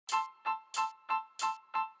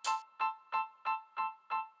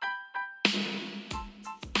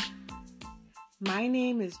My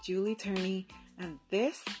name is Julie Turney, and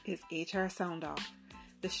this is HR Sound Off,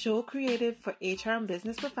 the show created for HR and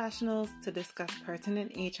business professionals to discuss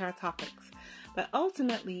pertinent HR topics. But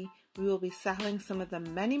ultimately, we will be settling some of the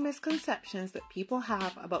many misconceptions that people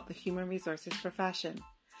have about the human resources profession.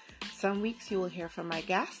 Some weeks you will hear from my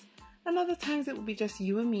guests, and other times it will be just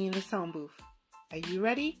you and me in the sound booth. Are you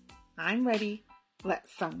ready? I'm ready.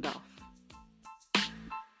 Let's sound off.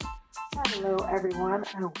 Hello, everyone,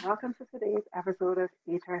 and welcome to today's episode of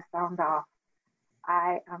HR Sound Off.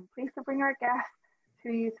 I am pleased to bring our guest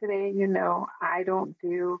to you today. You know, I don't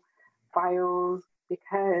do bios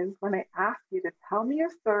because when I ask you to tell me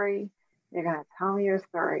your story, you're going to tell me your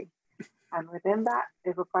story. And within that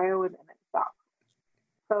is a bio within itself.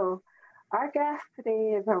 So our guest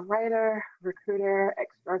today is a writer, recruiter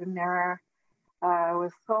extraordinaire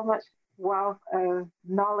with so much wealth of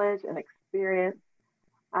knowledge and experience.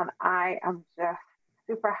 And I am just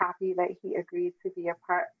super happy that he agreed to be a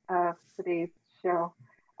part of today's show.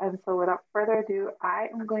 And so without further ado, I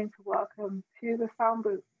am going to welcome to the sound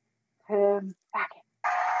booth, Tim Sackett.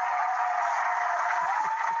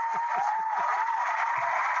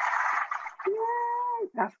 Yay!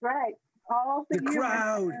 That's right. All for the you.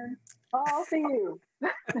 Crowd. All for you.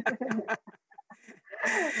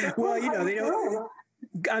 Well, you know, they don't.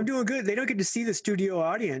 I'm doing good. They don't get to see the studio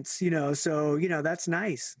audience, so that's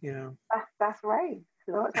nice, That's right.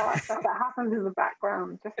 So it's all that stuff that happens in the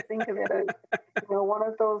background. Just think of it as, one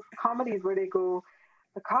of those comedies where they go,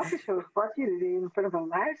 the coffee show is brought to you today in front of a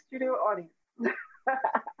live studio audience.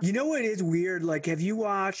 You know what is weird? Like, have you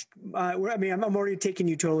watched, I'm already taking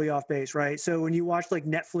you totally off base, right? So when you watch like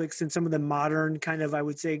Netflix and some of the modern kind of, I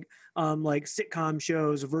would say, like sitcom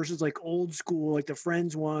shows versus like old school, like the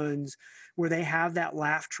Friends ones, where they have that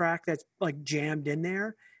laugh track that's like jammed in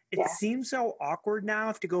there. It seems so awkward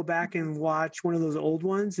now to go back and watch one of those old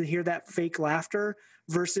ones and hear that fake laughter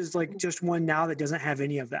versus like just one now that doesn't have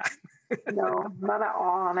any of that. No, not at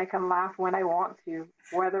all. And I can laugh when I want to,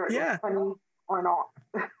 whether it's funny or not.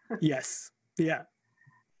 Yes. Yeah.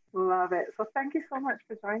 Love it. So thank you so much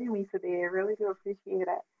for joining me today. I really do appreciate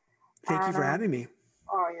it. Thank you for having me.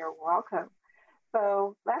 Oh, you're welcome.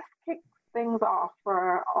 So let's kick things off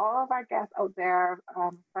for all of our guests out there,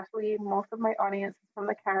 especially most of my audience is from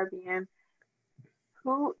the Caribbean.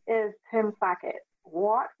 Who is Tim Sackett?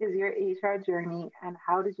 What is your HR journey and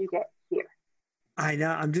how did you get here? I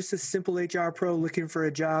know. I'm just a simple HR pro looking for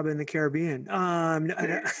a job in the Caribbean.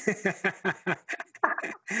 Barbados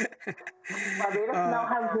now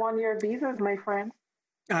has 1-year visas, my friend.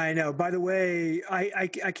 I know. By the way, I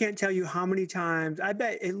can't tell you how many times, I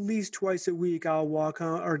bet at least twice a week I'll walk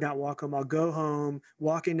home, or not walk home, I'll go home,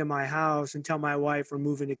 walk into my house and tell my wife we're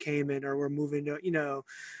moving to Cayman or we're moving to,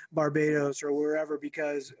 Barbados or wherever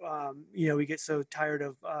because, we get so tired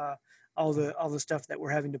of all the stuff that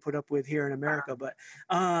we're having to put up with here in America. But,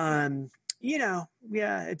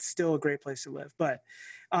 it's still a great place to live. But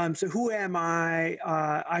so who am I?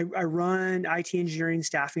 I run IT engineering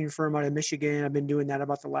staffing firm out of Michigan. I've been doing that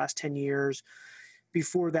about the last 10 years.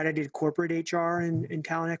 Before that, I did corporate HR and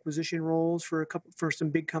talent acquisition roles for some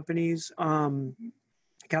big companies.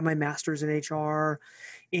 Got my master's in HR,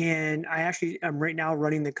 and I'm right now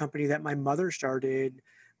running the company that my mother started.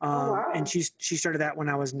 And she started that when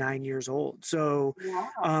I was 9 years old. So,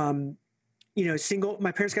 single,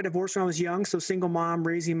 my parents got divorced when I was young. So single mom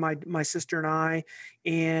raising my sister and I,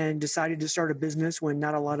 and decided to start a business when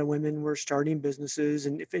not a lot of women were starting businesses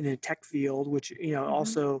and in a tech field, which,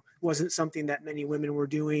 also wasn't something that many women were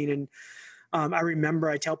doing. And, I remember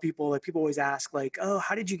I tell people, like, people always ask, like, oh,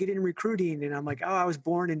 how did you get into recruiting? And I'm like, oh, I was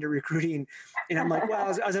born into recruiting. And I'm like,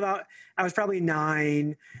 well, I was probably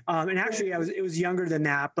 9. And actually it was younger than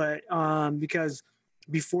that, but because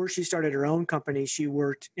before she started her own company, she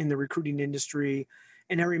worked in the recruiting industry.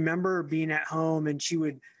 And I remember being at home and she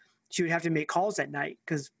would have to make calls at night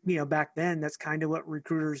because, back then that's kind of what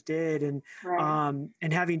recruiters did. And,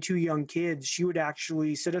 and having 2 young kids, she would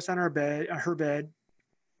actually sit us on her bed,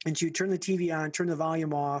 and she would turn the TV on, turn the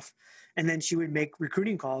volume off, and then she would make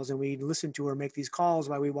recruiting calls, and we'd listen to her make these calls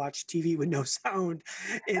while we watched TV with no sound.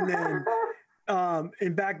 And then,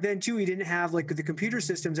 and back then too, we didn't have like the computer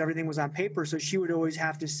systems, everything was on paper. So she would always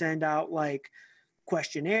have to send out like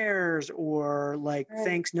questionnaires or like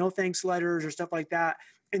thanks, no thanks letters or stuff like that.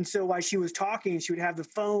 And so while she was talking, she would have the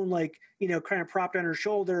phone, like, kind of propped on her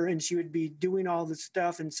shoulder, and she would be doing all this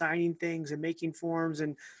stuff and signing things and making forms.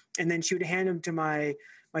 And then she would hand them to my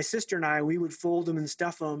sister and I. We would fold them and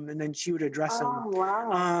stuff them, and then she would address them.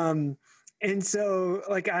 Wow. And so,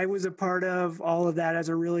 like, I was a part of all of that as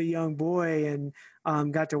a really young boy,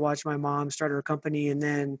 and got to watch my mom start her company, and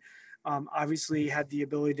then obviously had the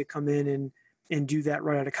ability to come in and and do that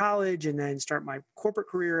right out of college, and then start my corporate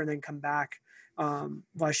career, and then come back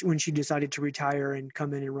when she decided to retire and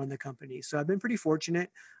come in and run the company. So I've been pretty fortunate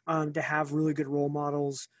to have really good role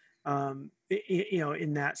models,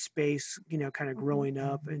 in that space, kind of growing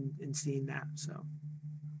up and seeing that. So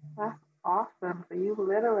that's awesome. So you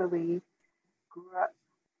literally grew up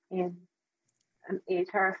in an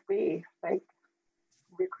HR space, like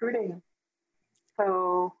recruiting.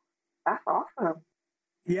 So that's awesome.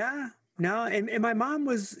 yeah, no, and my mom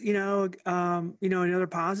was, another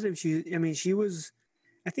positive. She was,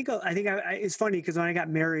 it's funny because when I got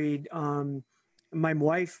married, my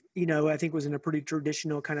wife, I think was in a pretty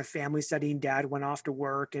traditional kind of family setting. Dad went off to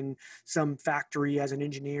work in some factory as an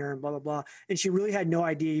engineer and blah, blah, blah. And she really had no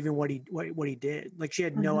idea even what he did. Like she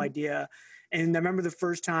had no idea. And I remember the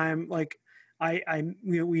first time, like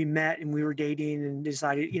we met and we were dating and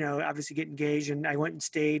decided, obviously get engaged. And I went and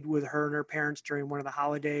stayed with her and her parents during one of the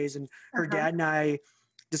holidays, and her dad and I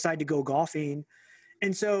decided to go golfing.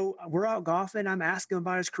 And so we're out golfing. I'm asking him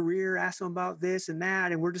about his career, asking him about this and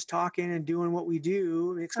that. And we're just talking and doing what we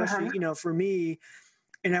do, especially, for me.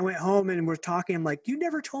 And I went home and we're talking. I'm like, you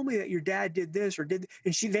never told me that your dad did this or did.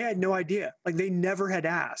 And they had no idea. Like they never had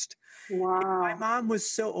asked. Wow. And my mom was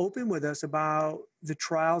so open with us about the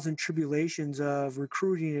trials and tribulations of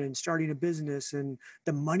recruiting and starting a business and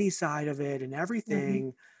the money side of it and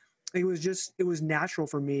everything. It was natural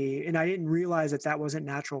for me. And I didn't realize that wasn't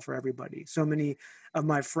natural for everybody. So many of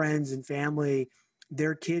my friends and family,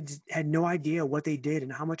 their kids had no idea what they did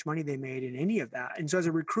and how much money they made and any of that. And so as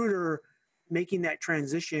a recruiter, making that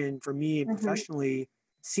transition for me professionally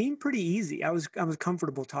seemed pretty easy. I was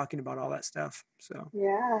comfortable talking about all that stuff. So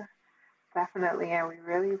yeah, definitely. And we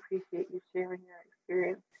really appreciate you sharing your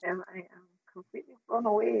experience, Tim. I am completely blown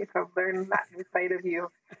away to learn that new side of you.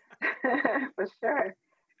 For sure.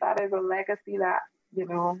 That is a legacy that, you've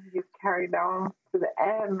carried down to the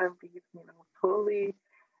end of these, totally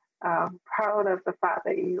proud of the fact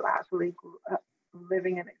that you actually grew up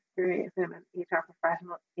living and experiencing an HR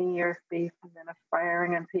professional in your space and then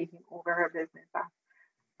aspiring and taking over her business. That's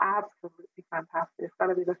absolutely fantastic. It's got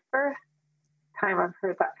to be the first time I've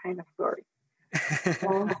heard that kind of story.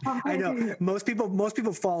 I know most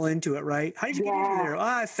people fall into it, right? How did you get into there? Oh,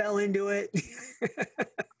 I fell into it.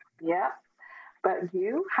 Yeah. But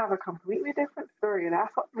you have a completely different story.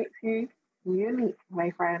 That's what makes you unique, my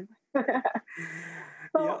friend.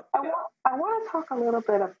 So I want to talk a little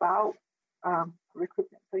bit about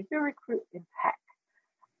recruitment. So you recruit in tech.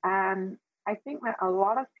 And I think that a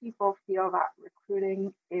lot of people feel that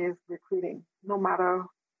recruiting is recruiting, no matter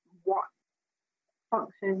what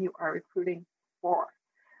function you are recruiting for.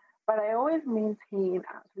 But I always maintain,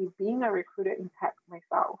 actually being a recruiter in tech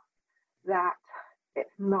myself, that it's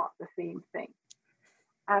not the same thing.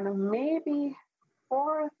 And maybe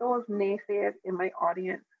for those naysayers in my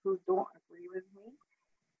audience who don't agree with me,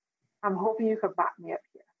 I'm hoping you could back me up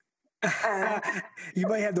here. You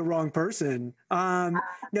might have the wrong person. No,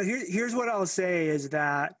 here's what I'll say is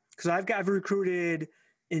that, because I've recruited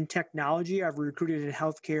in technology, I've recruited in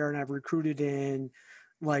healthcare, and I've recruited in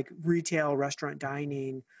like retail, restaurant,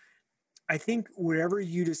 dining. I think wherever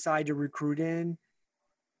you decide to recruit in,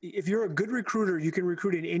 if you're a good recruiter, you can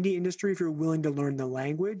recruit in any industry if you're willing to learn the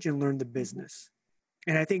language and learn the business.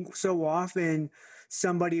 And I think so often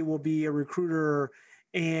somebody will be a recruiter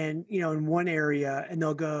and, in one area, and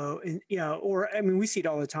they'll go and, we see it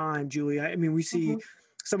all the time, Julie. We see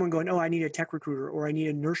someone going, oh, I need a tech recruiter, or I need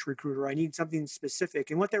a nurse recruiter, or I need something specific.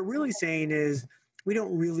 And what they're really saying is, we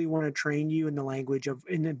don't really want to train you in the language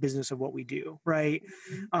in the business of what we do. Right.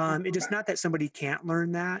 It's not that somebody can't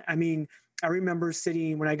learn that. I remember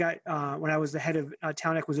sitting when I was the head of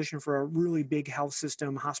talent acquisition for a really big health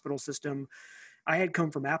system, hospital system. I had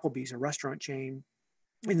come from Applebee's, a restaurant chain,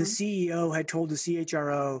 and the CEO had told the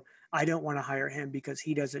CHRO, I don't want to hire him because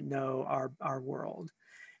he doesn't know our world.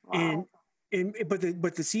 Wow. But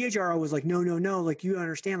the CHRO was like, no, like, you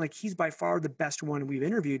understand, like, he's by far the best one we've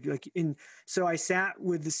interviewed. So I sat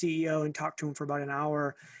with the CEO and talked to him for about an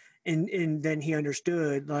hour, and then he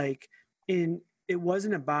understood, and it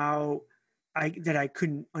wasn't about that I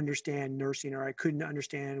couldn't understand nursing, or I couldn't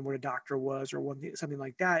understand what a doctor was, or something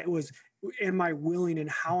like that. It was, am I willing, and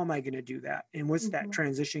how am I going to do that? And what's that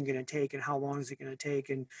transition going to take, and how long is it going to take?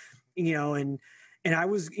 And, and I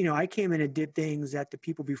was, I came in and did things that the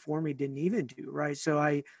people before me didn't even do. Right. So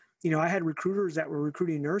I had recruiters that were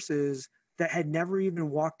recruiting nurses that had never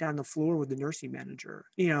even walked down the floor with the nursing manager,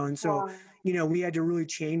 and so, we had to really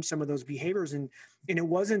change some of those behaviors. And it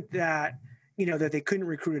wasn't that, that they couldn't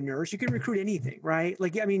recruit a nurse. You can recruit anything, right?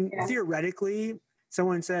 Theoretically,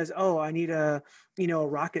 someone says, oh, I need a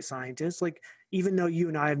rocket scientist. Like, even though you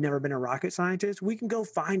and I have never been a rocket scientist, we can go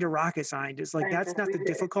find a rocket scientist. Like, that's not the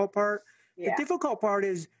difficult part. Yeah. The difficult part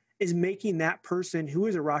is making that person who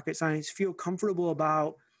is a rocket scientist feel comfortable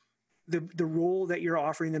about the role that you're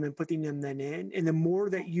offering them and putting them then in. And the more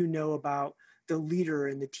that you know about the leader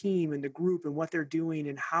and the team and the group and what they're doing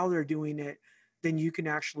and how they're doing it, then you can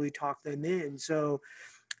actually talk them in. So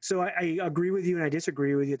I agree with you and I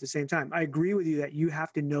disagree with you at the same time. I agree with you that you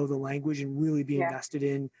have to know the language and really be invested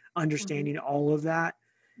in understanding all of that.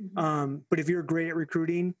 But if you're great at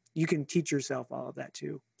recruiting, you can teach yourself all of that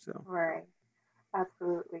too. So Right.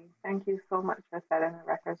 Absolutely. Thank you so much for setting the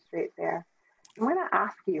record straight there. I'm going to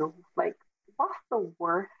ask you, like, what's the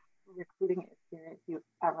worst recruiting experience you've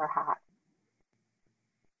ever had?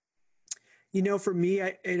 For me,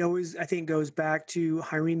 it always, I think, goes back to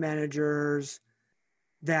hiring managers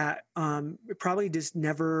that probably just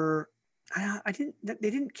never, they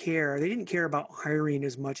didn't care. They didn't care about hiring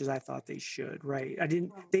as much as I thought they should, right?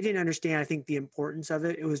 They didn't understand, I think, the importance of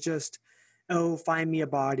it. It was just, oh, find me a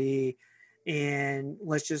body and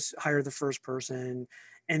let's just hire the first person.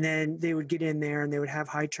 And then they would get in there and they would have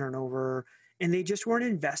high turnover and they just weren't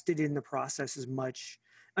invested in the process as much.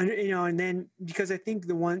 And then because I think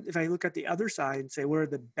if I look at the other side and say, what are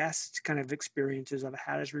the best kind of experiences I've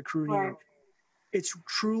had as recruiting? Right. It's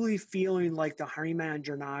truly feeling like the hiring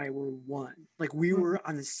manager and I were one. Like we were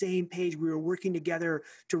on the same page. We were working together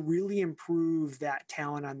to really improve that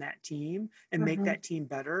talent on that team and make that team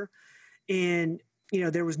better. And,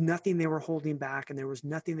 there was nothing they were holding back and there was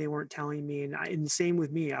nothing they weren't telling me. And same with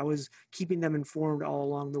me, I was keeping them informed all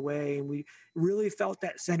along the way. And we really felt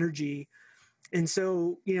that synergy. And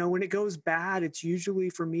so, when it goes bad, it's usually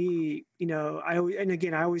for me, I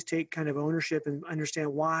always take kind of ownership and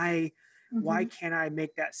understand why can't I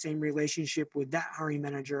make that same relationship with that hiring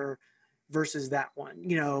manager versus that one?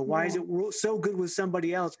 Why is it so good with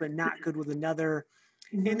somebody else, but not good with another?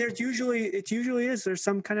 And there's there's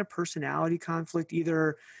some kind of personality conflict.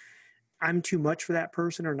 Either I'm too much for that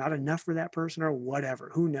person or not enough for that person or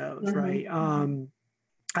whatever, who knows. Right.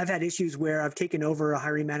 I've had issues where I've taken over a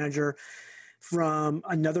hiring manager from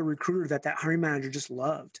another recruiter that hiring manager just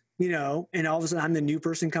loved, and all of a sudden I'm the new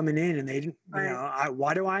person coming in and they,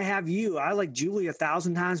 why do I have you? I like Julie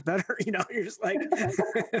 1,000 times better. You're just like,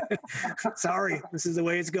 sorry, this is the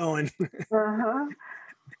way it's going.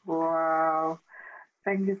 Wow.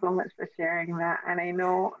 Thank you so much for sharing that. And I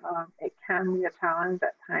know it can be a challenge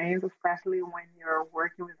at times, especially when you're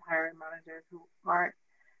working with hiring managers who aren't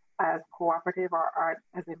as cooperative or aren't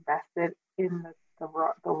as invested in the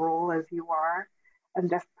role as you are, and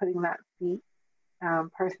just putting that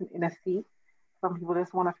person in a seat. Some people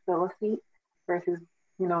just want to fill a seat versus,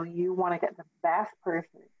 you want to get the best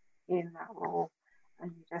person in that role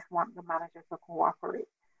and you just want the manager to cooperate.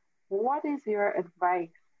 What is your advice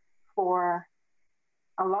for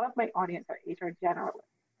a lot of my audience are HR generalists?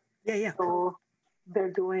 Yeah. So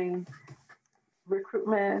they're doing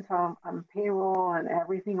recruitment on payroll and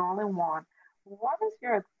everything all in one. What is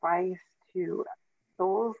your advice to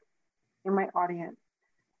those in my audience,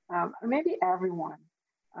 maybe everyone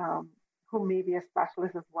who may be a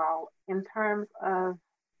specialist as well, in terms of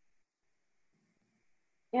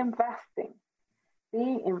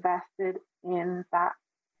being invested in that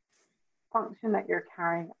function that you're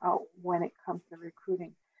carrying out when it comes to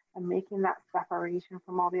recruiting and making that separation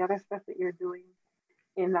from all the other stuff that you're doing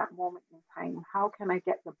in that moment in time? How can I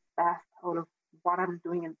get the best out of what I'm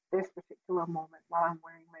doing in this particular moment while I'm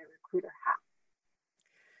wearing my recruiter hat?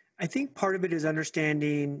 I think part of it is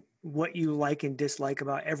understanding what you like and dislike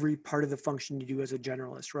about every part of the function you do as a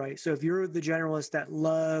generalist, right? So if you're the generalist that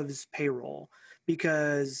loves payroll,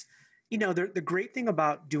 because, the great thing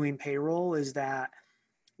about doing payroll is that,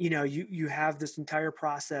 you have this entire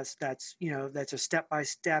process that's a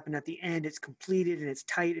step-by-step, and at the end it's completed and it's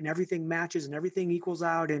tight and everything matches and everything equals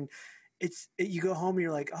out, and you go home and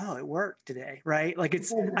you're like, oh, it worked today, right? Like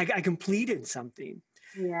I completed something.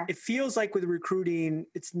 Yeah. It feels like with recruiting,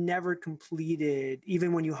 it's never completed,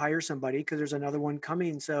 even when you hire somebody, because there's another one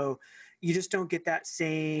coming. So you just don't get that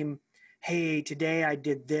same, hey, today I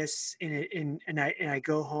did this, and I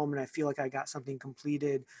go home and I feel like I got something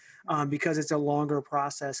completed, because it's a longer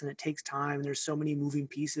process and it takes time. And there's so many moving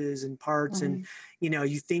pieces and parts, and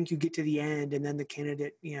you think you get to the end, and then the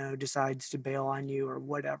candidate decides to bail on you or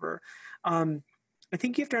whatever. I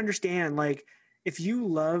think you have to understand, like, if you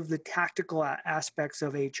love the tactical aspects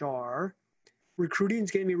of HR, recruiting is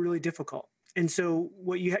going to be really difficult. And so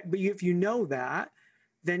if you know that,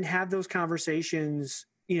 then have those conversations,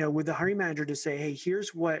 with the hiring manager to say, hey,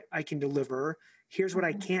 here's what I can deliver. Here's what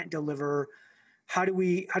I can't deliver. how do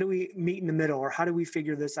we meet in the middle, or how do we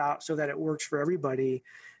figure this out so that it works for everybody?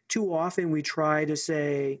 Too often we try to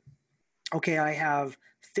say, okay, I have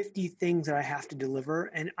 50 things that I have to deliver,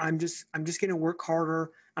 and I'm just going to work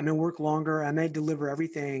harder. I'm going to work longer. I'm going to deliver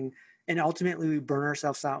everything. And ultimately we burn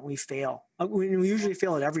ourselves out and we fail. We usually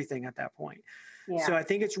fail at everything at that point. Yeah. So I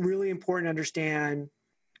think it's really important to understand,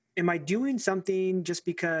 am I doing something just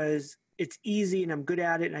because it's easy and I'm good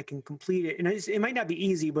at it and I can complete it? And it might not be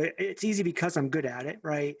easy, but it's easy because I'm good at it,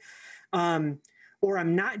 right? Or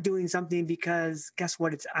I'm not doing something because guess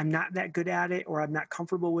what? I'm not that good at it, or I'm not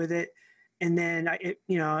comfortable with it. And then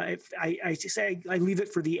if I say I leave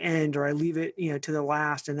it for the end, or I leave it, to the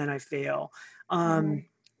last, and then I fail.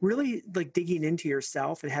 Really, like, digging into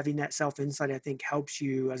yourself and having that self insight, I think, helps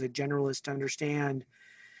you as a generalist to understand,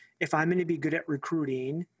 if I'm going to be good at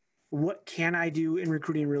recruiting, what can I do in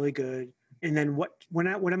recruiting really good? And then what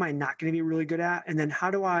am I not going to be really good at? And then how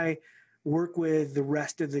do I work with the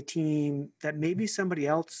rest of the team that maybe somebody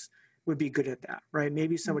else would be good at that, right?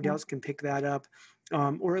 Maybe somebody else can pick that up.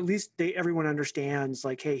 Or at least everyone understands,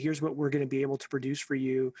 like, hey, here's what we're going to be able to produce for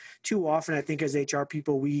you. Too often, I think as HR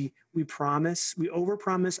people, we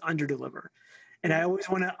overpromise, underdeliver. And I always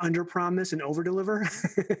want to underpromise and overdeliver.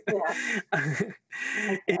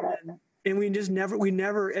 And we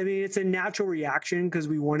never, I mean, it's a natural reaction because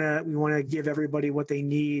we want to give everybody what they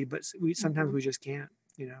need, but sometimes we just can't,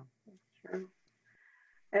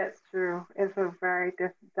 It's true. It's a very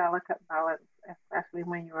delicate balance, especially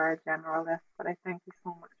when you are a generalist. But I thank you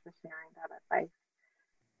so much for sharing that advice.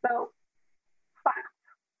 So, fact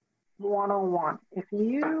 101. If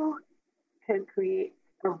you could create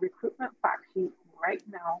a recruitment fact sheet right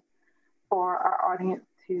now for our audience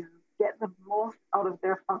to get the most out of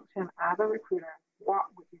their function as a recruiter, what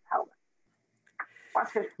would you tell them?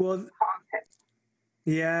 What's your top tip?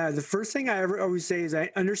 Yeah, the first thing I always say is,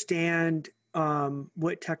 I understand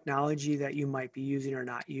what technology that you might be using or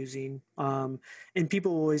not using. And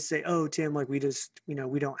people always say, oh, Tim, like, we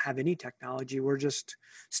don't have any technology. We're just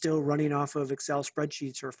still running off of Excel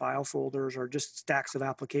spreadsheets or file folders or just stacks of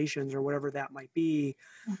applications or whatever that might be.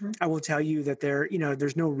 I will tell you that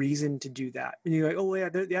there's no reason to do that. And you're like, oh,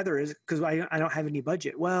 yeah, there is, because I don't have any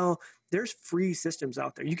budget. Well, there's free systems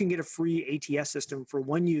out there. You can get a free ATS system for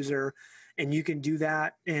one user, and you can do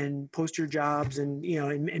that and post your jobs and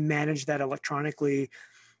manage that electronically.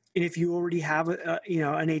 And if you already have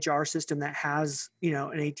an HR system that has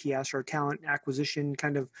an ATS or talent acquisition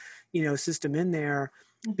kind of system in there,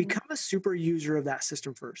 become a super user of that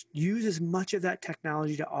system first. Use as much of that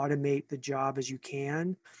technology to automate the job as you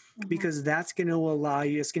can, because that's going to allow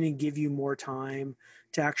you, it's going to give you more time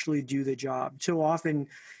to actually do the job. So often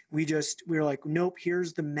we're like, nope,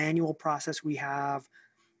 here's the manual process we have,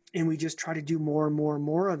 and we just try to do more and more and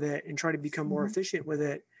more of it and try to become more efficient with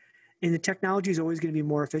it. And the technology is always going to be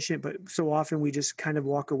more efficient, but so often we just kind of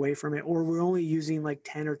walk away from it, or we're only using like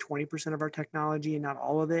 10 or 20% of our technology and not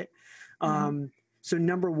all of it. So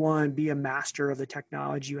number one, be a master of the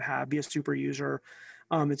technology you have, be a super user.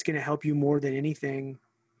 It's going to help you more than anything.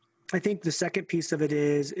 I think the second piece of it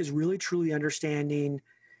is really truly understanding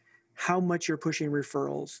how much you're pushing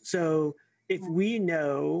referrals. So if we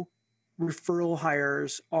know referral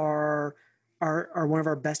hires are one of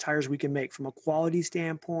our best hires we can make from a quality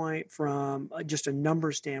standpoint, from just a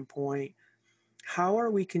number standpoint, how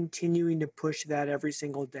are we continuing to push that every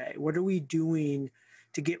single day? What are we doing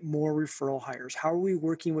to get more referral hires? How are we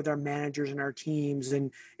working with our managers and our teams?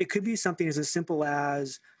 And it could be something as simple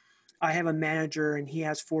as, I have a manager and he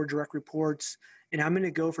has 4 direct reports, and I'm going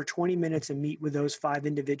to go for 20 minutes and meet with those 5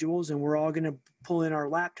 individuals, and we're all going to pull in our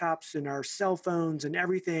laptops and our cell phones and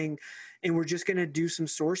everything, and we're just going to do some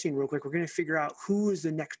sourcing real quick. We're going to figure out who is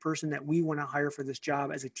the next person that we want to hire for this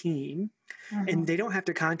job as a team. And they don't have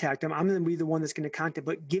to contact them. I'm going to be the one that's going to contact,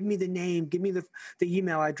 but give me the name, give me the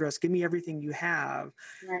email address, give me everything you have.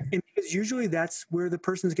 And because usually that's where the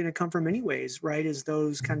person's going to come from anyways, right, is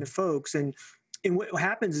those kind of folks. And what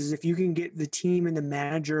happens is, if you can get the team and the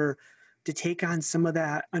manager to take on some of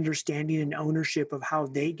that understanding and ownership of how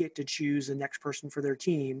they get to choose the next person for their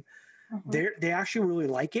team, they actually really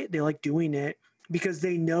like it. They like doing it because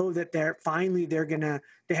they know that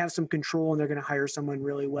they have some control and they're going to hire someone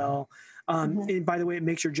really well. And by the way, it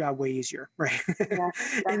makes your job way easier, right?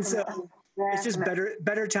 And so it's just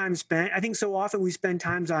better time spent. I think so often we spend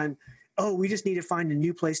times on, oh, we just need to find a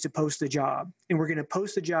new place to post the job, and we're going to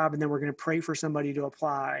post the job and then we're going to pray for somebody to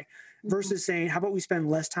apply, versus saying, how about we spend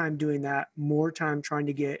less time doing that, more time trying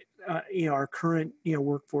to get our current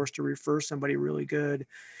workforce to refer somebody really good.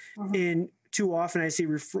 And too often I see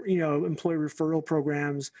employee referral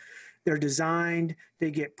programs they're designed,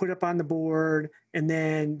 they get put up on the board, and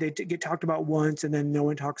then they get talked about once, and then no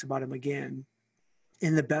one talks about them again.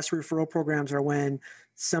 And the best referral programs are when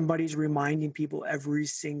somebody's reminding people every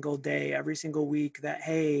single day, every single week that,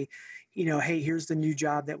 hey, hey, here's the new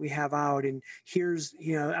job that we have out. And here's,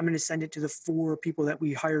 I'm going to send it to the 4 people that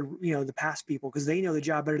we hired, the past people, because they know the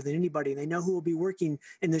job better than anybody. They know who will be working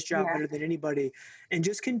in this job better than anybody, and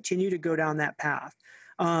just continue to go down that path.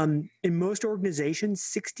 In most organizations,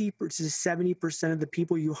 60 to 70% of the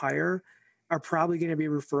people you hire are probably going to be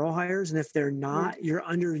referral hires. And if they're not, you're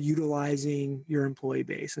underutilizing your employee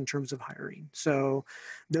base in terms of hiring. So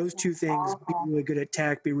those 2 things, be really good at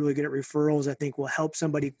tech, be really good at referrals, I think will help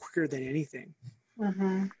somebody quicker than anything.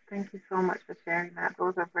 Mm-hmm. Thank you so much for sharing that.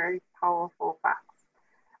 Those are very powerful facts.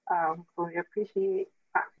 So we appreciate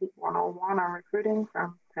Fact Sheet 101 on recruiting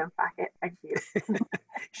from Tim Fackett. Thank you.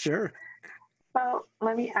 Sure. So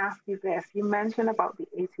let me ask you this. You mentioned about the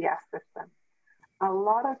ATS system. A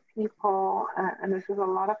lot of people, and this is a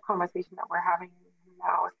lot of conversation that we're having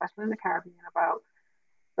now, especially in the Caribbean, about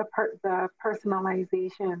the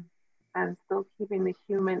personalization and still keeping the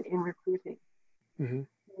human in recruiting. Mm-hmm.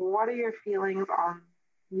 What are your feelings on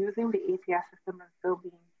using the ATS system and still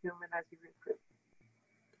being human as you recruit?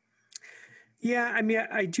 Yeah, I mean,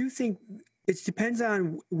 I do think it depends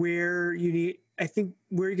on where you're going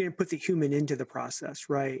to put the human into the process,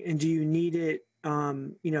 right? And do you need it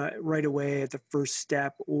right away at the first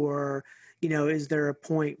step, or, is there a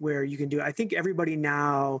point where you can do it? I think everybody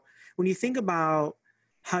now, when you think about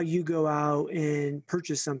how you go out and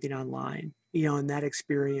purchase something online, and that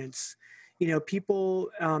experience, people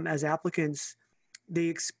as applicants, they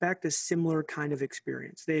expect a similar kind of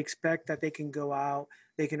experience. They expect that they can go out,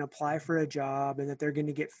 they can apply for a job, and that they're going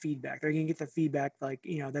to get feedback. They're going to get the feedback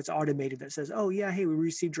that's automated, that says, oh yeah, hey, we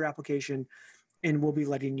received your application and we'll be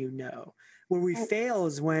letting you know. Where we fail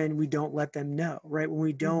is when we don't let them know, right? When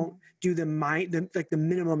we don't do the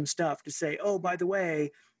minimum stuff to say, oh, by the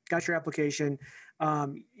way, got your application,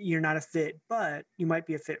 you're not a fit, but you might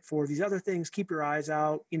be a fit for these other things. Keep your eyes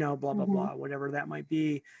out, blah, blah, blah, whatever that might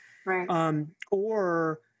be. Right.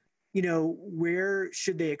 Or, where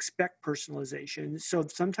should they expect personalization? So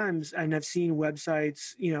sometimes, and I've seen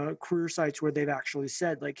websites, career sites where they've actually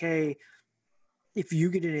said like, hey, if you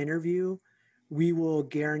get an interview, we will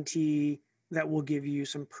guarantee that we'll give you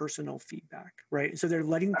some personal feedback, right? So they're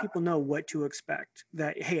letting people know what to expect,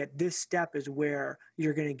 that, hey, at this step is where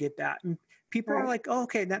you're going to get that. And people are like, oh,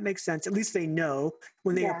 okay, that makes sense. At least they know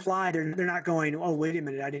when they apply, they're not going, oh, wait a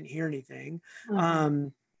minute, I didn't hear anything.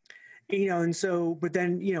 And so, but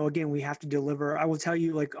then, again, we have to deliver. I will tell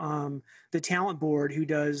you, the talent board who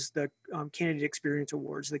does the candidate experience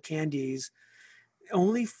awards, the Candies,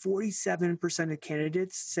 only 47% of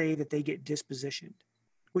candidates say that they get dispositioned,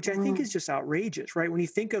 which I think is just outrageous, right? When you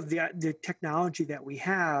think of the technology that we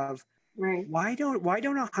have, right? Why don't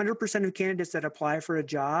 100% of candidates that apply for a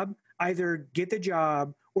job either get the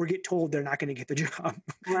job or get told they're not going to get the job?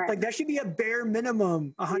 Right. Like that should be a bare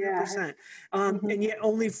minimum, 100%. And yet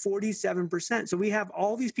only 47%. So we have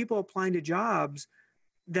all these people applying to jobs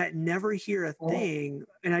that never hear a thing.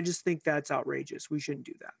 And I just think that's outrageous. We shouldn't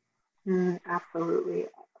do that. Absolutely.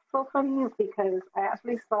 So funny because I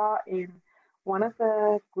actually saw in one of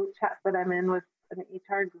the group chats that I'm in with an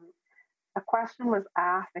HR group, a question was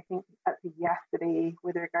asked, I think, yesterday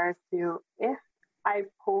with regards to if I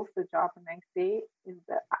post a job and I say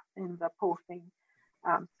in the posting,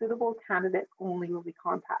 suitable candidates only will be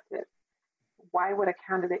contacted. Why would a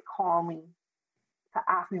candidate call me to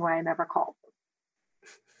ask me why I never called them?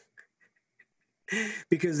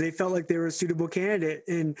 Because they felt like they were a suitable candidate.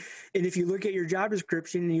 And if you look at your job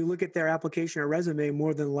description and you look at their application or resume,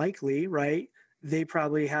 more than likely, right, they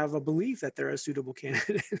probably have a belief that they're a suitable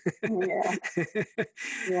candidate.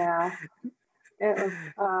 Yeah. It was.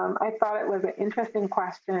 I thought it was an interesting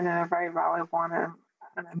question and a very valid one.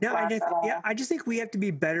 I just think we have to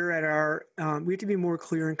be better at our. We have to be more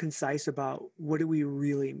clear and concise about what do we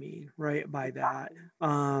really mean, right, by that.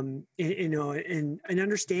 And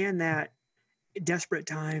understand that desperate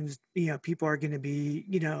times, people are going to be,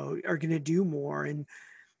 are going to do more, and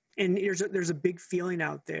there's a big feeling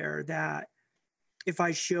out there that if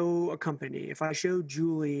I show a company, if I show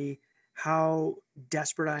Julie how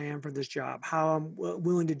desperate I am for this job, how I'm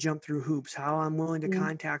willing to jump through hoops, how I'm willing to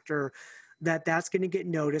contact her, that's going to get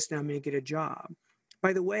noticed and I'm going to get a job.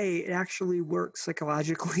 By the way, it actually works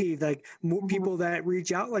psychologically. Like more people that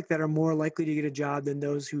reach out like that are more likely to get a job than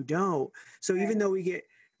those who don't. So even though we get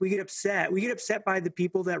upset by the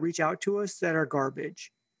people that reach out to us that are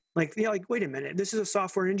garbage. Like, wait a minute, this is a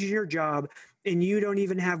software engineer job and you don't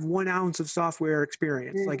even have 1 ounce of software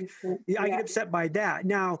experience. Like I get upset by that.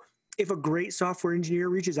 Now, if a great software engineer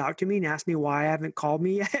reaches out to me and asks me why I haven't called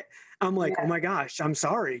me yet, I'm like, oh Yeah. my gosh, I'm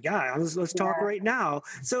sorry, yeah, let's talk Yeah. right now.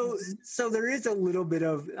 So Mhm. so there is a little bit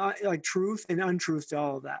of like truth and untruth to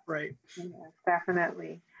all of that, right? Yes,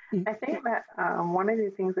 definitely. Mm. I think that one of the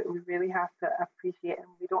things that we really have to appreciate and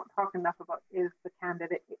we don't talk enough about is the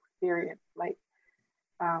candidate experience. Like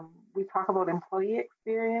we talk about employee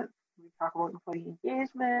experience, we talk about employee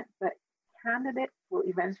engagement, but candidates will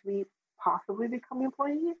eventually possibly become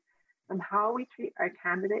employees, and how we treat our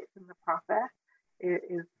candidates in the process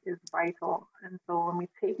is vital. And so when we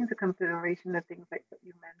take into consideration the things like that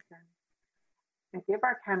you mentioned and give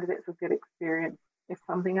our candidates a good experience, if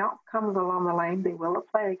something else comes along the line, they will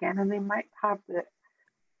apply again and they might have the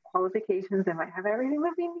qualifications, they might have everything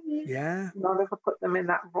that we need Yeah, in order to put them in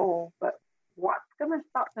that role. But what's going to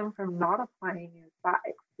stop them from not applying is that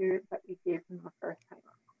experience that we gave them the first time.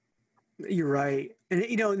 you're right. And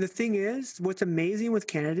the thing is, what's amazing with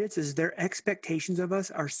candidates is their expectations of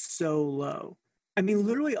us are so low. I mean, Mm-hmm.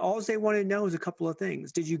 literally all they want to know is a couple of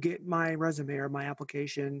things. Did you get my resume or my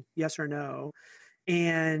application? Yes or no?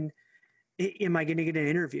 And am I going to get an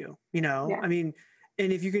interview? Yeah, I mean,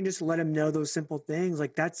 and if you can just let them know those simple things,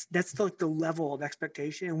 like that's like the level of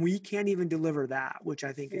expectation. And we can't even deliver that, which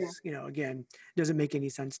I think yeah, is, again, doesn't make any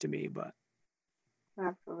sense to me, but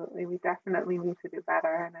absolutely. We definitely need to do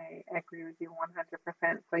better, and I agree with you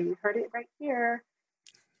 100%. So you heard it right here.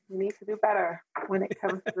 We need to do better when it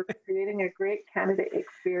comes to creating a great candidate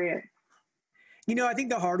experience. I think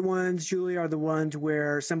the hard ones, Julie, are the ones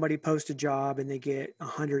where somebody posts a job and they get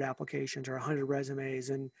 100 applications or 100 resumes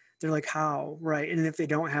and they're like, how? Right. And if they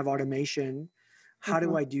don't have automation, how do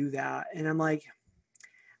Mm-hmm. I do that? And I'm like,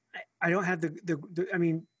 I don't have I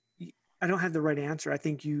mean, I don't have the right answer. I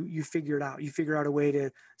think you figure it out. You figure out a way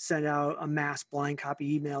to send out a mass blind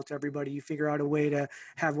copy email to everybody. You figure out a way to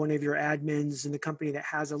have one of your admins in the company that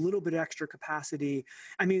has a little bit extra capacity.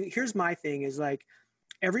 I mean, here's my thing is like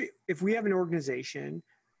if we have an organization,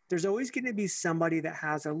 there's always going to be somebody that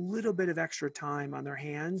has a little bit of extra time on their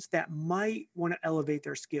hands that might want to elevate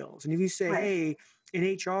their skills. And if you say, Right. hey,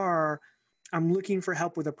 in HR, I'm looking for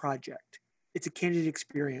help with a project. It's a candidate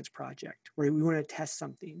experience project where we want to test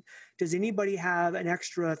something. Does anybody have an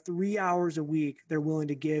extra 3 hours a week they're willing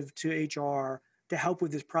to give to HR to help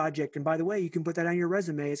with this project? And by the way, you can put that on your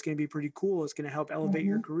resume. It's going to be pretty cool. It's going to help elevate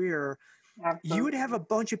your Mm-hmm. career. You would have Absolutely. a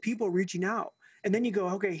bunch of people reaching out. And then you go,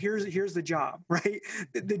 okay, here's the job, right?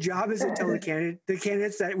 The job is to tell the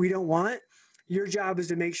candidates that we don't want. Your job is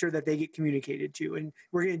to make sure that they get communicated to. And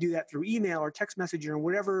we're going to do that through email or text messaging or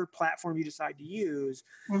whatever platform you decide to use.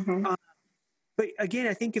 Mm-hmm. Um, but again,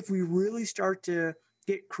 I think if we really start to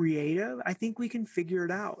get creative, I think we can figure it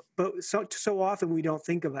out. But so often we don't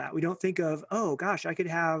think of that. We don't think of, oh gosh, I could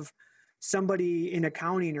have somebody in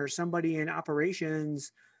accounting or somebody in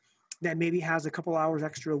operations that maybe has a couple hours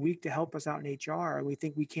extra a week to help us out in HR. And we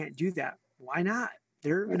think we can't do that. Why not?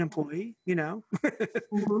 They're an employee.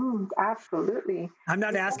 Mm-hmm. Absolutely. I'm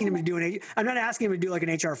not asking him to do I'm not asking him to do like an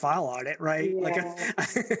HR file audit, right? Like, Yeah,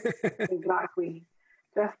 exactly.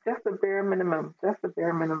 Just the bare minimum. Just the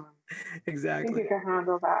bare minimum. I think you exactly. can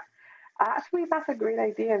handle that. Actually, that's a great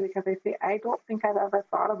idea because I don't think I've ever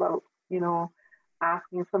thought about, you know,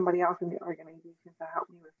 asking somebody else in the organization to help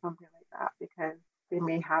me with something like that because they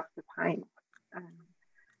may have the time and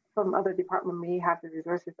some other department may have the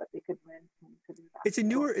resources that they could lend me to do that.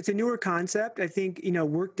 So, It's a newer concept. I think,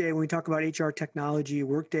 Workday, when we talk about HR technology,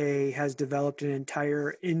 Workday has developed an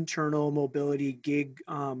entire internal mobility gig,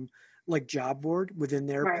 like job board within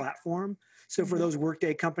their right. platform. So for Mm-hmm. those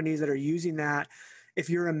Workday companies that are using that, if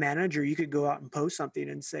you're a manager, you could go out and post something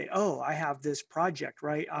and say, oh, I have this project,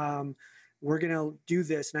 right? We're going to do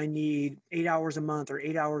this and I need 8 hours a month or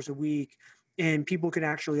 8 hours a week. And people can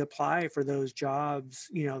actually apply for those jobs,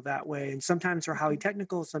 that way. And sometimes they're highly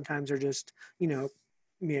technical. Sometimes they're just,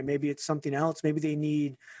 maybe it's something else. Maybe they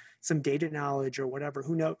need some data knowledge or whatever.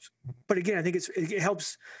 Who knows? But again, I think it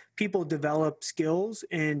helps people develop skills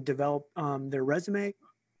and develop their resume,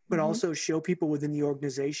 but Mm-hmm. also show people within the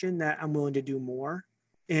organization that I'm willing to do more.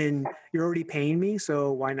 And you're already paying me,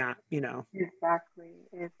 so why not? Exactly.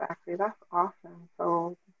 Exactly. That's awesome.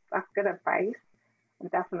 So that's good advice.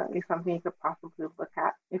 Definitely something you could possibly look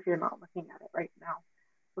at if you're not looking at it right now.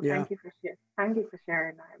 So Yeah. thank you for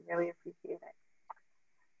sharing that. I really appreciate it.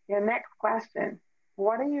 Your next question.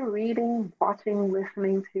 What are you reading, watching,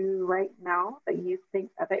 listening to right now that you think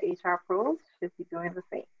other HR pros should be doing the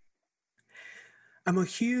same? I'm a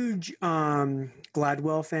huge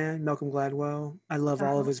Gladwell fan, Malcolm Gladwell. I love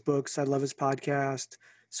all of Uh-huh. his books. I love his podcast.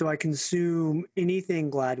 So I consume anything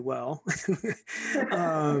Gladwell.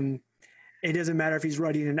 um, it doesn't matter if he's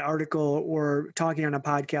writing an article or talking on a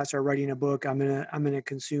podcast or writing a book. I'm gonna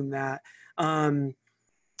consume that.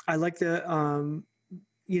 I like the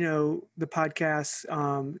the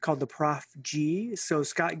podcast called The Prof G. So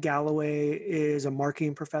Scott Galloway is a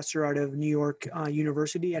marketing professor out of New York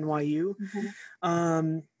University, NYU.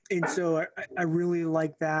 And so I really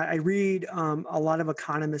like that. I read a lot of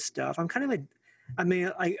economist stuff. I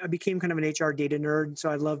became kind of an HR data nerd. So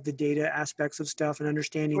I love the data aspects of stuff and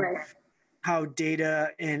understanding how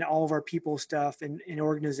data and all of our people stuff and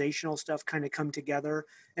organizational stuff kind of come together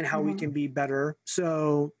and how we can be better.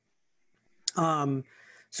 So,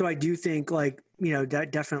 so I do think that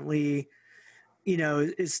definitely,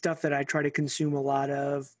 is stuff that I try to consume a lot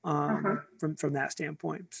of from that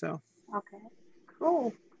standpoint. So. Okay,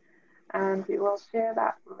 cool. And we will share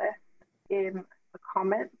that list in the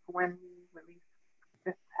comments when we release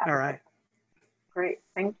this episode. All right. Great,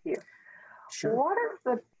 thank you. Sure. What is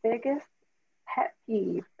the biggest pet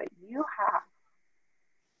peeve that you have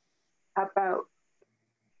about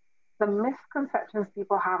the misconceptions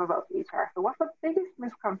people have about HR? So what's the biggest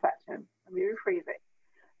misconception? Let me rephrase it.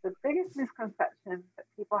 The biggest misconception that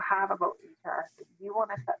people have about HR that you want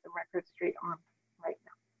to set the record straight on right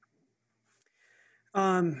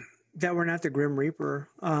now? That we're not the Grim Reaper.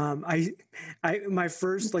 My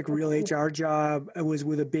first real HR job was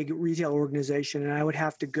with a big retail organization, and I would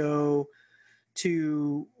have to go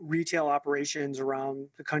to retail operations around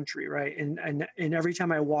the country, right? And every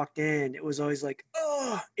time I walked in, it was always like,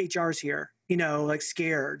 oh, HR's here,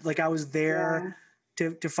 scared, like I was there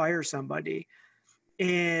to fire somebody.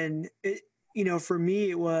 And for me,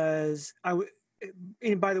 it was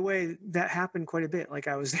and by the way, that happened quite a bit. Like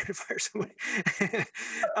I was there to fire somebody.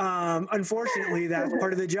 Unfortunately, that's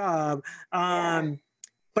part of the job.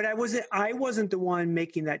 But I wasn't the one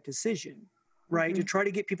making that decision, right? To try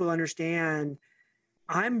to get people to understand,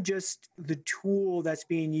 I'm just the tool that's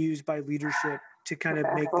being used by leadership to kind of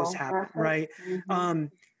make this happen, right?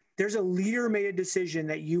 There's a leader made a decision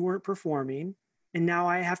that you weren't performing, and now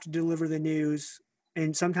I have to deliver the news.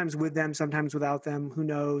 And sometimes with them, sometimes without them, who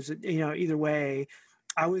knows, either way,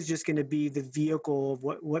 I was just going to be the vehicle of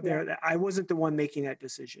what I wasn't the one making that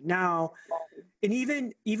decision. Now, and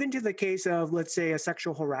even to the case of, let's say, a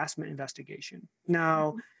sexual harassment investigation.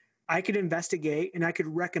 Now, I could investigate and I could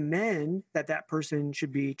recommend that person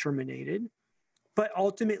should be terminated. But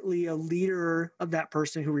ultimately, a leader of that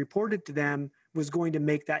person who reported to them was going to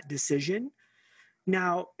make that decision.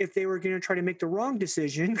 Now, if they were going to try to make the wrong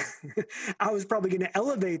decision, I was probably going to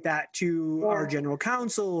elevate that to our general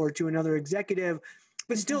counsel or to another executive.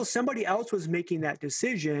 But still, somebody else was making that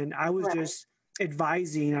decision. I was just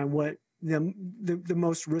advising on what the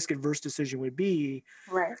most risk-averse decision would be.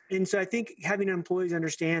 Right. And so I think having employees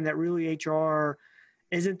understand that really HR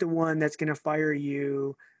isn't the one that's going to fire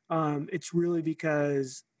you. It's really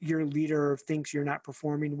because your leader thinks you're not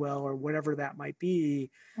performing well or whatever that might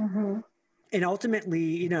be. And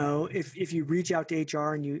ultimately, if you reach out to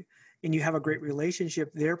HR and you have a great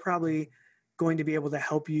relationship, they're probably going to be able to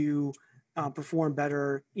help you perform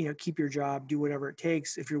better, keep your job, do whatever it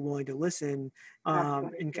takes if you're willing to listen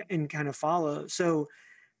and kind of follow. So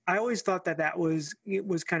I always thought that was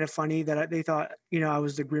kind of funny that they thought, I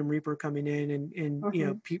was the Grim Reaper coming in and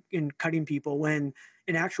and cutting people, when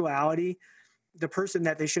in actuality, the person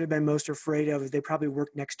that they should have been most afraid of, they probably work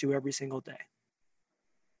next to every single day.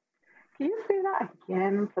 Can you say that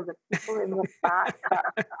again for the people in the back that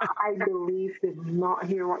I believe did not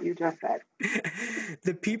hear what you just said?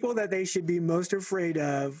 The people that they should be most afraid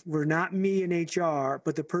of were not me in HR,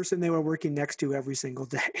 but the person they were working next to every single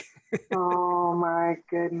day. Oh my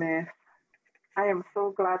goodness. I am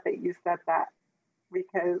so glad that you said that,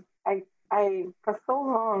 because I for so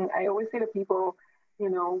long, I always say to people,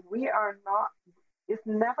 it's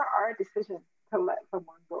never our decision to let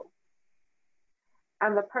someone go.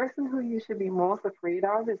 And the person who you should be most afraid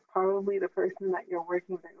of is probably the person that you're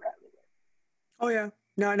working directly with. Oh, yeah.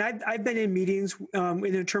 No, and I've been in meetings,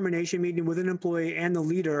 in a termination meeting with an employee and the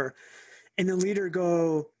leader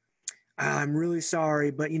go, I'm really sorry,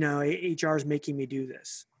 but, HR is making me do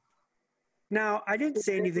this. Now, I didn't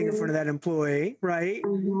say anything in front of that employee, right?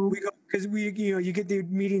 Because you get the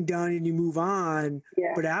meeting done and you move on.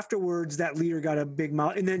 Yeah. But afterwards, that leader got a big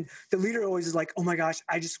mouth. And then the leader always is like, oh my gosh,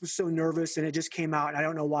 I just was so nervous and it just came out. And I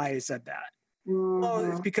don't know why I said that.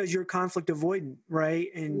 Well, it's because you're conflict avoidant, right?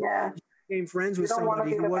 And you became friends with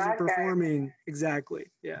somebody who wasn't performing. Guy. Exactly.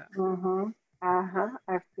 Yeah.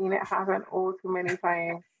 I've seen it happen all too many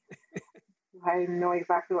times. I know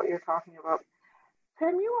exactly what you're talking about.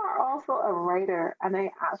 Tim, you are also a writer, and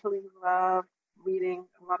I actually love reading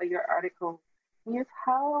a lot of your articles. Can you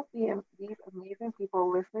tell these amazing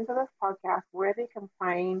people listening to this podcast where they can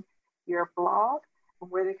find your blog and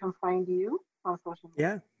where they can find you on social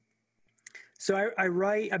media? Yeah. So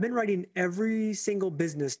I've been writing every single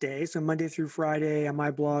business day. So Monday through Friday on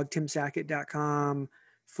my blog, timsackett.com,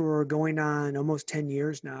 for going on almost 10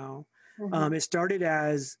 years now. Mm-hmm. It started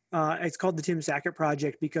as, it's called the Tim Sackett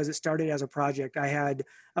Project because it started as a project. I had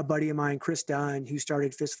a buddy of mine, Chris Dunn, who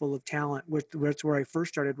started Fistful of Talent, which where I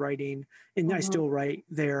first started writing. And I Mm-hmm. still write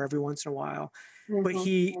there every once in a while. But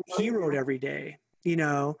Mm-hmm. he wrote every day, you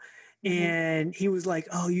know, Mm-hmm. and he was like,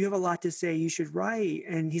 "Oh, you have a lot to say. You should write."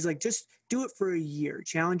 And he's like, "Just do it for a year.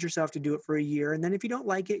 Challenge yourself to do it for a year. And then if you don't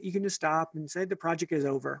like it, you can just stop and say the project is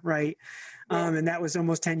over." Right. Yeah. And that was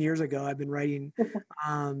almost 10 years ago. I've been writing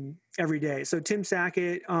every day. So Tim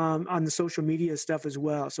Sackett on the social media stuff as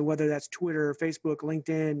well. So whether that's Twitter, Facebook,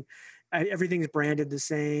 LinkedIn, everything's branded the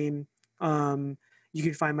same. You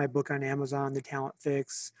can find my book on Amazon, The Talent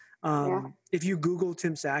Fix. Yeah. If you Google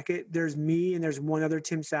Tim Sackett, there's me and there's one other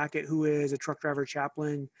Tim Sackett who is a truck driver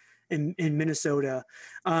chaplain in Minnesota.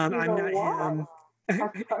 I'm not him.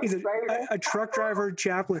 He's a truck driver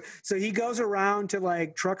chaplain. So he goes around to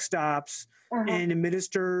like truck stops and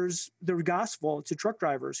administers the gospel to truck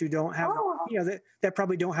drivers who don't have, that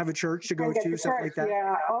probably don't have a church to go to, stuff like that.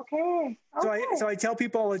 Yeah. Okay. So I tell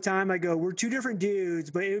people all the time, I go, we're two different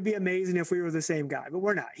dudes, but it would be amazing if we were the same guy, but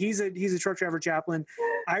we're not. He's a truck driver chaplain.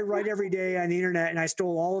 I write every day on the internet and I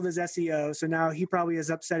stole all of his SEO. So now he probably is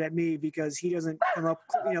upset at me because he doesn't come up,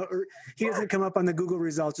 or he doesn't come up on the Google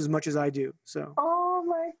results as much as I do. So. Oh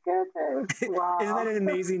my goodness. Wow. Isn't that an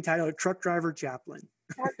amazing title? Truck driver chaplain.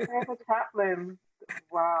 Truck driver chaplain.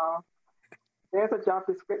 Wow. There's a job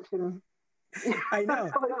description. I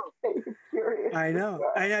know. I know.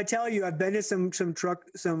 And I tell you, I've been to some truck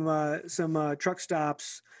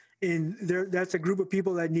stops, and that's a group of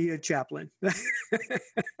people that need a chaplain. Thank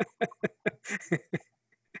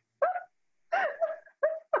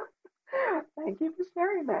you for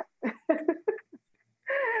sharing that.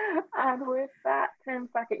 And with that, Tim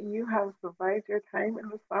Sackett, you have survived your time in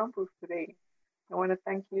the sound booth today. I want to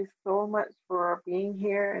thank you so much for being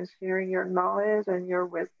here and sharing your knowledge and your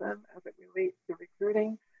wisdom as it relates to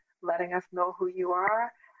recruiting, letting us know who you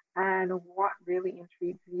are and what really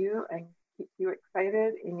intrigues you and keeps you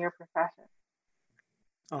excited in your profession.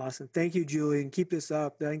 Awesome. Thank you, Julie, and keep this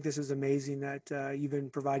up. I think this is amazing that you've been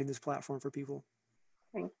providing this platform for people.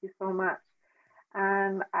 Thank you so much.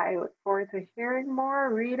 And I look forward to hearing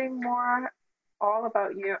more, reading more, all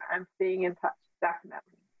about you, and staying in touch,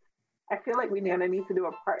 definitely. I feel like we're going to need to do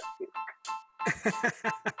a part 2.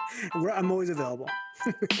 I'm always available.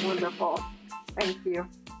 Wonderful. Thank you.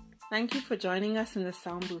 Thank you for joining us in the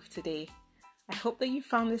sound booth today. I hope that you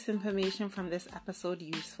found this information from this episode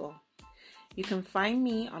useful. You can find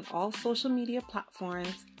me on all social media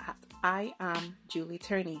platforms at I am Julie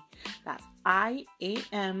Turney. That's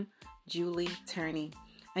I-A-M Julie Turney.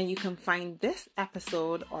 And you can find this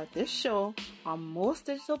episode or this show on most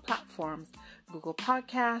digital platforms, Google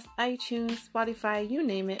Podcasts, iTunes, Spotify, you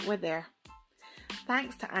name it, we're there.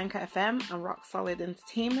 Thanks to Anchor FM and Rock Solid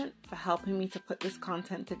Entertainment for helping me to put this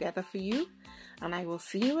content together for you. And I will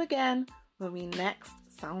see you again when we next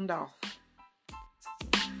sound off.